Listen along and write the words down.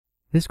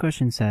This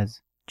question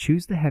says,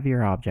 choose the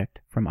heavier object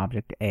from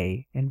object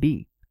A and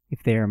B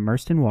if they are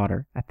immersed in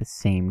water at the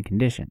same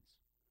conditions.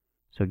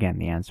 So again,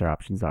 the answer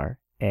options are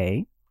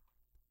A,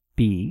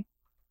 B,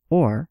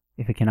 or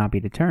if it cannot be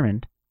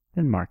determined,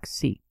 then mark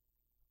C.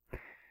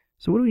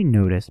 So what do we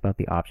notice about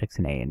the objects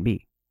in A and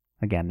B?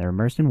 Again, they're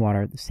immersed in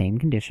water at the same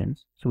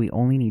conditions, so we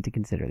only need to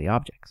consider the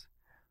objects.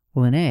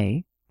 Well, in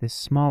A, this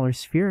smaller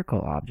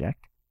spherical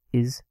object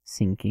is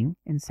sinking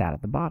and sat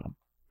at the bottom,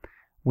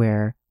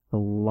 where the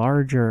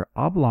larger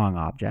oblong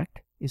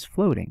object is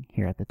floating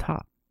here at the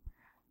top.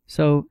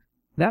 So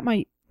that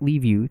might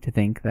leave you to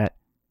think that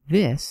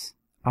this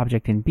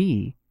object in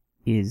B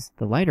is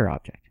the lighter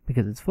object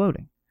because it's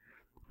floating.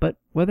 But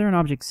whether an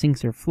object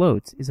sinks or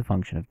floats is a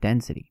function of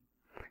density.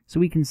 So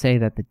we can say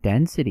that the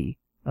density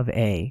of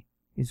A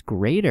is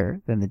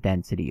greater than the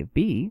density of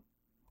B,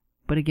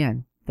 but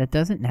again, that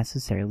doesn't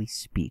necessarily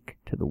speak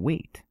to the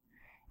weight.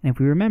 And if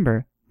we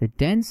remember, the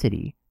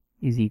density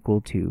is equal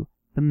to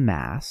the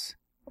mass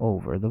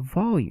over the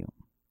volume.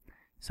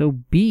 So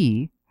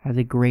B has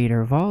a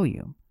greater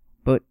volume,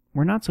 but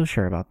we're not so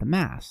sure about the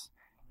mass.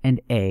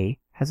 And A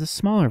has a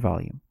smaller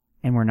volume,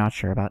 and we're not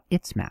sure about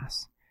its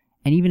mass.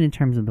 And even in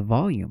terms of the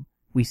volume,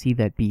 we see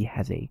that B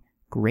has a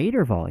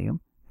greater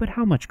volume, but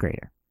how much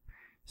greater?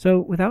 So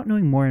without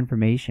knowing more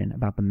information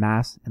about the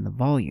mass and the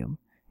volume,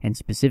 and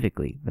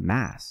specifically the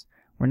mass,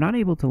 we're not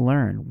able to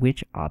learn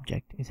which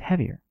object is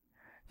heavier.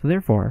 So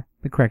therefore,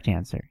 the correct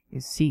answer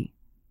is C.